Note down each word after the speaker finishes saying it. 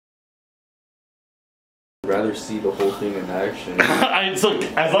rather see the whole thing in action. So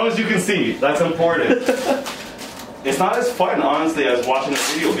as long as you can see, that's important. It's not as fun, honestly, as watching a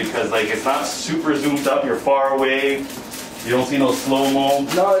video because like it's not super zoomed up. You're far away. You don't see no slow-mo.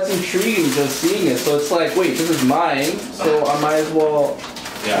 No, it's intriguing just seeing it. So it's like, wait, this is mine, so I might as well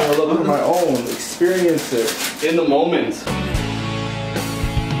look for my own, experience it in the moment.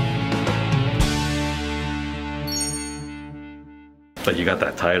 But you got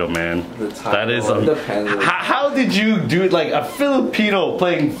that title, man. The title, that is how did you do it? Like a Filipino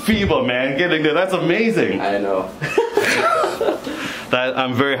playing FIBA, man, getting good. That's amazing. I know. That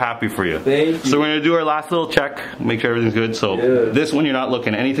I'm very happy for you. Thank you. So we're gonna do our last little check, make sure everything's good. So this one you're not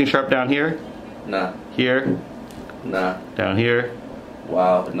looking. Anything sharp down here? Nah. Here? Nah. Down here?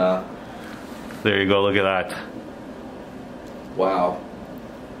 Wow, nah. There you go. Look at that. Wow.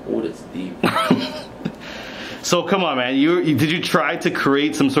 Oh, that's deep. So come on, man. Did you try to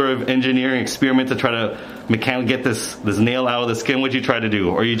create some sort of engineering experiment to try to mechanically get this nail out of the skin? What'd you try to do,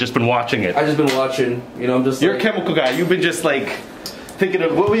 or you just been watching it? I just been watching. You know, I'm just. You're a chemical guy. You've been just like thinking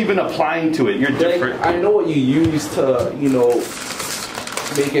of what we've been applying to it. You're different. I know what you use to, you know,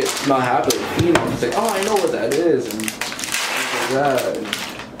 make it not happen. You know, it's like, oh, I know what that is, and things like that. And,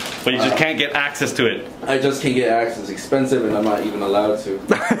 but you just can't get access to it. I just can't get access. It's expensive, and I'm not even allowed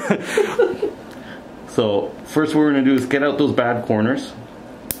to. So first what we're going to do is get out those bad corners.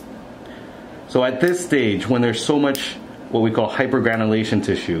 So at this stage, when there's so much what we call hypergranulation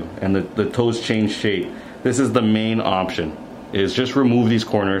tissue and the toes change shape, this is the main option, is just remove these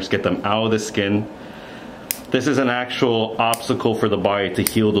corners, get them out of the skin. This is an actual obstacle for the body to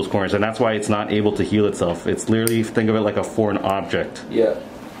heal those corners, and that's why it's not able to heal itself. It's literally, think of it like a foreign object. Yeah.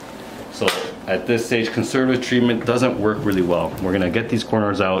 So at this stage, conservative treatment doesn't work really well. We're gonna get these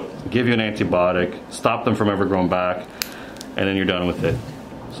corners out, give you an antibiotic, stop them from ever growing back, and then you're done with it.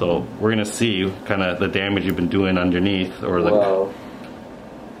 So we're gonna see kind of the damage you've been doing underneath, or like, wow.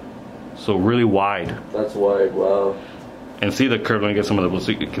 So really wide. That's wide, wow. And see the curve, let me get some of the,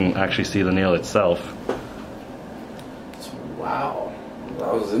 so you can actually see the nail itself. Wow,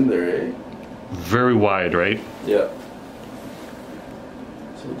 that was in there, eh? Very wide, right? Yeah.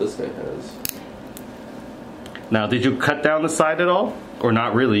 That's what this guy has. Now, did you cut down the side at all? Or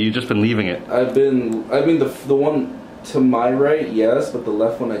not really, you've just been leaving it? I mean the one to my right, yes, but the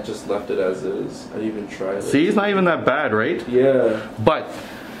left one I just left it as is. I didn't even try it. See, it's not even that bad, right? Yeah. But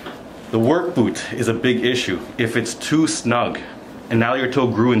the work boot is a big issue. If it's too snug, and now your toe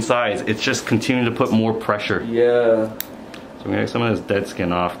grew in size, it's just continuing to put more pressure. Yeah. So I'm gonna get some of this dead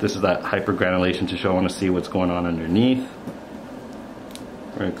skin off. This is that hypergranulation tissue. I want to see what's going on underneath.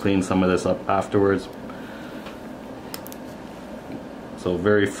 We're gonna clean some of this up afterwards. So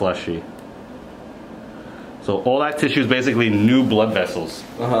very fleshy. So all that tissue is basically new blood vessels.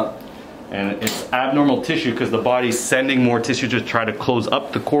 And it's abnormal tissue because the body's sending more tissue to try to close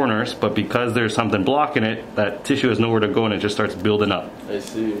up the corners, but because there's something blocking it, that tissue has nowhere to go and it just starts building up. I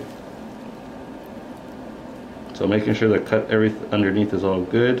see. So making sure the cut everything underneath is all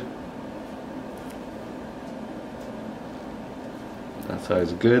good. That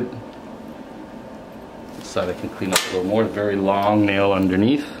side's good. This side I can clean up a little more. Very long nail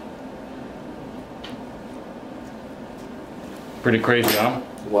underneath. Pretty crazy, huh?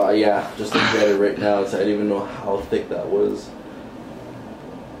 Wow, yeah, just looking at it right now, so I didn't even know how thick that was.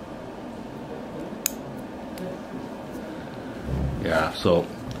 Yeah, so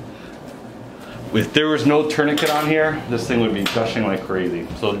if there was no tourniquet on here, this thing would be gushing like crazy.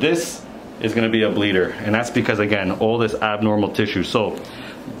 So this is going to be a bleeder, and that's because, again, all this abnormal tissue. So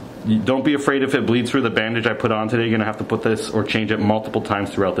don't be afraid if it bleeds through the bandage I put on today. You're going to have to put this or change it multiple times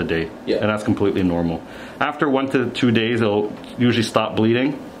throughout the day. Yeah. And that's completely normal. After 1 to 2 days, it'll usually stop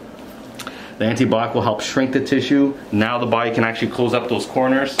bleeding. The antibiotic will help shrink the tissue. Now the body can actually close up those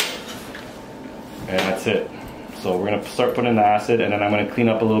corners. And that's it. So we're going to start putting the acid, and then I'm going to clean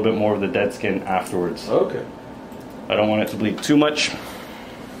up a little bit more of the dead skin afterwards. Okay. I don't want it to bleed too much,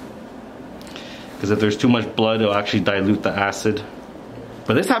 because if there's too much blood, it'll actually dilute the acid.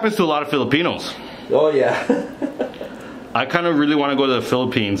 But this happens to a lot of Filipinos. Oh yeah. I kind of really want to go to the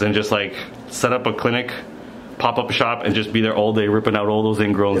Philippines and just like set up a clinic, pop up a shop, and just be there all day ripping out all those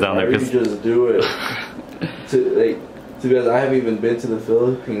ingrowns down there. You just do it. To be honest, I haven't even been to the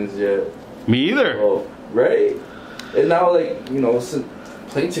Philippines yet. Me either. Oh, right? And now, like, you know, since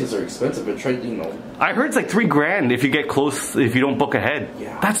plane tickets are expensive, but try, you know. I heard it's like $3 grand if you get close, if you don't book ahead.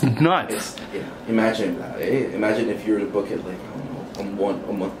 Yeah. That's nuts. Yeah. Imagine that, eh? Imagine if you were to book it like, I don't know,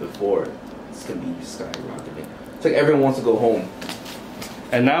 a month before. It's gonna be skyrocketing. It's like everyone wants to go home.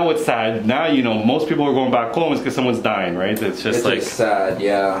 And now what's sad, now you know, most people are going back home is because someo's dying, right? It's just like... It's sad,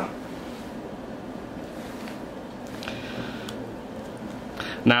 yeah.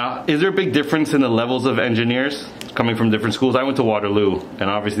 Now, is there a big difference in the levels of engineers coming from different schools? I went to Waterloo, and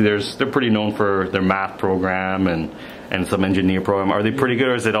obviously they're pretty known for their math program and some engineer program. Are they pretty good,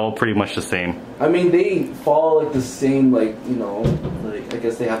 or is it all pretty much the same? I mean, they follow like the same, like, you know, like I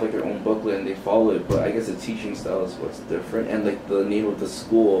guess they have like their own booklet and they follow it, but I guess the teaching style is what's different, and like the name of the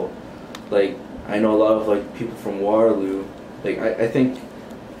school. Like, I know a lot of like people from Waterloo. Like, I think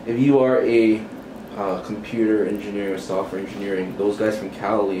if you are a computer engineering or software engineering, those guys from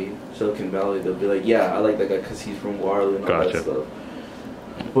Cali, Silicon Valley, they'll be like, yeah, I like that guy because he's from Waterloo and all that stuff.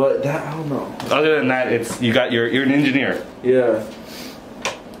 But that, I don't know. Other than that, it's you're an engineer. Yeah.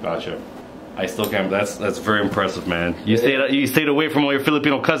 Gotcha. I still can't. That's very impressive, man. You stayed away from all your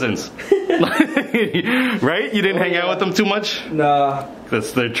Filipino cousins, right? You didn't hang out with them too much. Nah.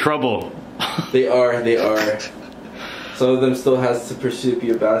 That's their trouble. They are. Some of them still has to pursue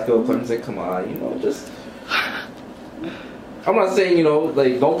be a basketball player. It's like, come on, you know, just. I'm not saying, you know,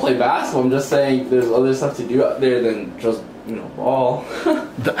 like, don't play basketball. I'm just saying there's other stuff to do out there than just, you know, ball.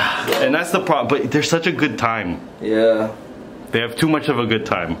 And that's the problem. But they're such a good time. Yeah. They have too much of a good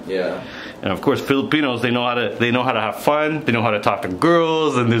time. Yeah. And of course, Filipinos, they know how to have fun. They know how to talk to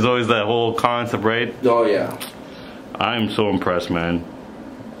girls, and there's always that whole concept, right? Oh yeah. I'm so impressed, man.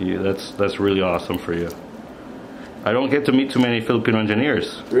 Yeah, that's really awesome for you. I don't get to meet too many Filipino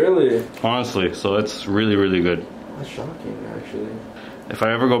engineers. Really? Honestly, so it's really, really good. That's shocking, actually. If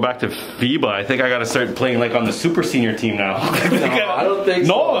I ever go back to FIBA, I think I gotta start playing like on the super senior team now. No, I don't think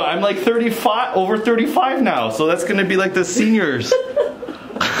so. No, I'm like 35, over 35 now, so that's gonna be like the seniors.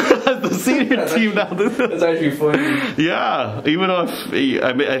 The senior team now. That's actually funny. Yeah, even though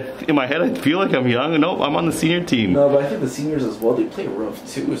in my head I feel like I'm young. Nope, I'm on the senior team. No, but I think the seniors as well, they play rough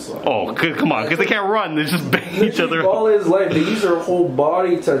too. So oh, come on, because they can't run. They just bang each other. All his life, they use their whole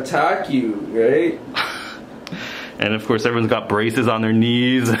body to attack you, right? And of course, everyone's got braces on their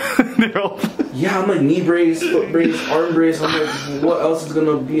knees. Yeah, I'm like knee brace, foot brace, arm brace. I'm like, what else is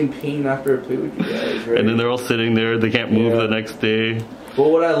gonna be in pain after I play with you guys, right? And then they're all sitting there. They can't move the next day. But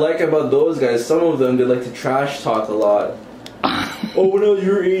what I like about those guys, some of them, they like to trash talk a lot. Oh, when I was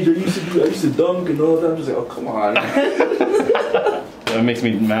your age, I used to dunk and all that. I'm just like, oh, come on. That makes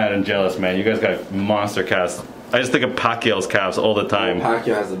me mad and jealous, man. You guys got monster calves. I just think of Pacquiao's calves all the time. Oh,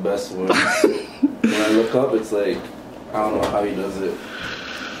 Pacquiao has the best one. When I look up, it's like, I don't know how he does it.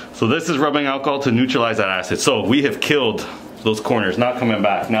 So this is rubbing alcohol to neutralize that acid. So we have killed those corners, not coming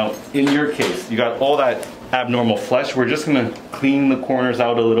back. Now, in your case, you got all that abnormal flesh. We're just gonna clean the corners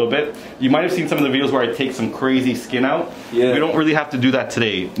out a little bit. You might have seen some of the videos where I take some crazy skin out. Yeah. We don't really have to do that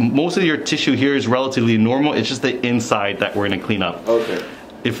today. Most of your tissue here is relatively normal. It's just the inside that we're gonna clean up. Okay.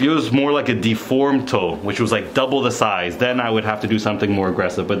 If it was more like a deformed toe, which was like double the size, then I would have to do something more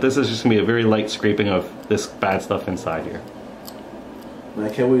aggressive. But this is just gonna be a very light scraping of this bad stuff inside here. Man,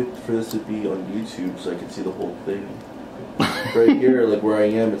 I can't wait for this to be on YouTube so I can see the whole thing. Right here, like where I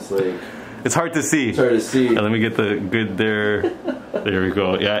am, it's like... It's hard to see. It's hard to see. And let me get the good there. There we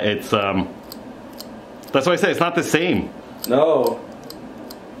go. Yeah, it's that's why I say it's not the same. No.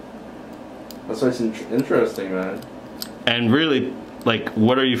 That's why it's interesting, man. And really, like,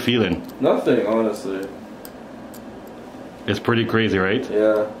 what are you feeling? Nothing, honestly. It's pretty crazy, right?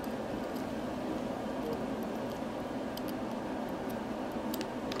 Yeah.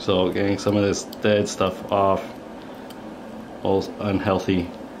 So getting some of this dead stuff off, all unhealthy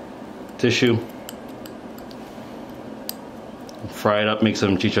tissue. Fry it up, make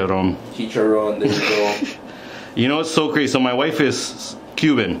some chicharron. Chicharron, there you go. You know, it's so crazy. So my wife is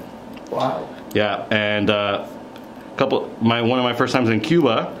Cuban. Wow. Yeah, and one of my first times in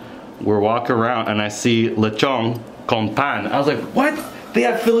Cuba, we're walking around and I see lechon con pan. I was like, what? They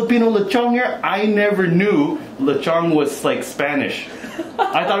have Filipino lechon here? I never knew lechon was like Spanish.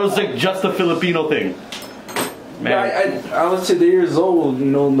 I thought it was like just a Filipino thing. Man. Yeah, I was 2 years old, you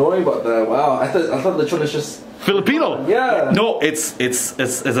know, knowing about that. Wow, I thought lechon is just Filipino. Yeah. No, it's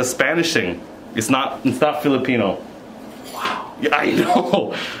a Spanish thing. It's not Filipino. Wow. Yeah, I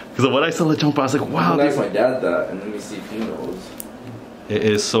know. Because when I saw lechon, I was like, wow. I asked my dad that, and let me see if he knows. It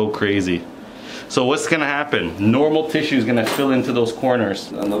is so crazy. So what's gonna happen? Normal tissue is gonna fill into those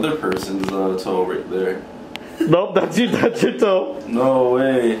corners. Another person's toe right there. Nope, that's your toe. No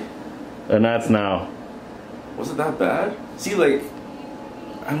way. And that's now. Was it that bad? See, like,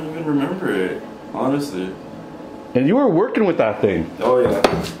 I don't even remember it, honestly. And you were working with that thing. Oh yeah.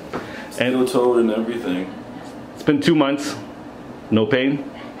 Steel toe and everything. It's been 2 months. No pain?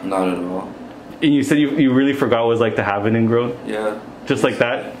 Not at all. And you said you really forgot what it was like to have an ingrown? Yeah. Just like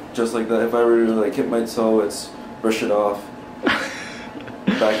that? Just like that. If I were to like hit my toe, it's brush it off.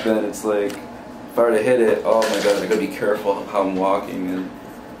 Back then, it's like if I were to hit it, oh my god, I gotta be careful how I'm walking. And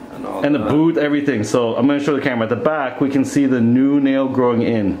And the boot, everything. So I'm going to show the camera. At the back, we can see the new nail growing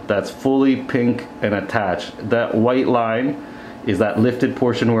in. That's fully pink and attached. That white line is that lifted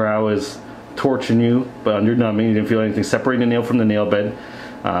portion where I was torching you, but under numbing. You didn't feel anything. Separate the nail from the nail bed.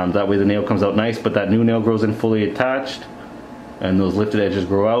 That way the nail comes out nice, but that new nail grows in fully attached. And those lifted edges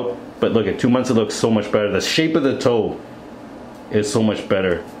grow out. But look, at 2 months it looks so much better. The shape of the toe is so much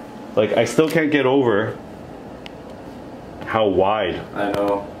better. Like, I still can't get over how wide. I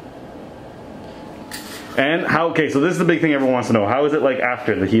know. And how, okay, so this is the big thing everyone wants to know. How is it like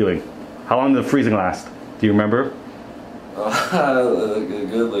after the healing? How long did the freezing last? Do you remember? A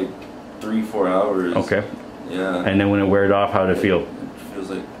good like 3-4 hours. Okay. Yeah. And then when it weared off, how did it feel? It feels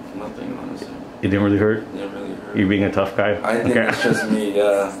like nothing, honestly. It didn't really hurt? It didn't really hurt. You being a tough guy? I think it's just me,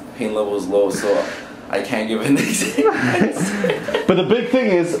 yeah. Pain level is low, so I can't give an example. But the big thing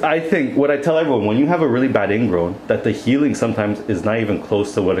is, I think, what I tell everyone, when you have a really bad ingrown, that the healing sometimes is not even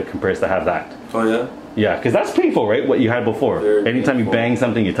close to what it compares to have that. Oh yeah? Yeah, because that's painful, right? What you had before. Very Anytime painful. you bang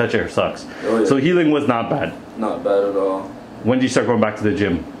something, you touch it, it sucks. Oh, yeah. So healing was not bad. Not bad at all. When did you start going back to the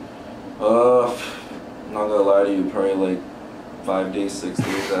gym? Not gonna lie to you, probably like 5 days, 6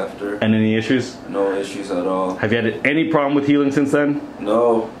 days after. And any issues? No issues at all. Have you had any problem with healing since then?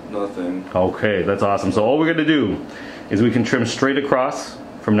 No, nothing. Okay, that's awesome. So all we're gonna do is we can trim straight across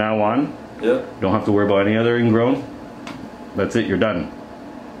from now on. Yep. Don't have to worry about any other ingrown. That's it, you're done.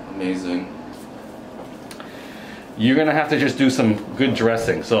 Amazing. You're gonna have to just do some good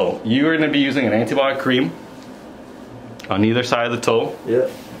dressing. So you're gonna be using an antibiotic cream on either side of the toe. Yep.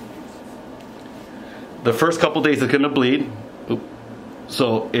 The first couple days it's gonna bleed.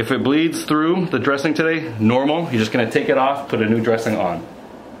 So if it bleeds through the dressing today, normal. You're just gonna take it off, put a new dressing on.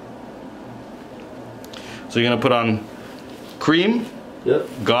 So you're gonna put on cream, Yep.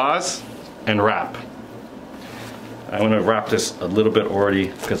 gauze, and wrap. I'm gonna wrap this a little bit already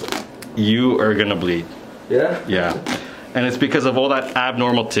because you are gonna bleed. Yeah? Yeah. And it's because of all that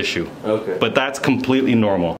abnormal tissue. Okay. But that's completely normal.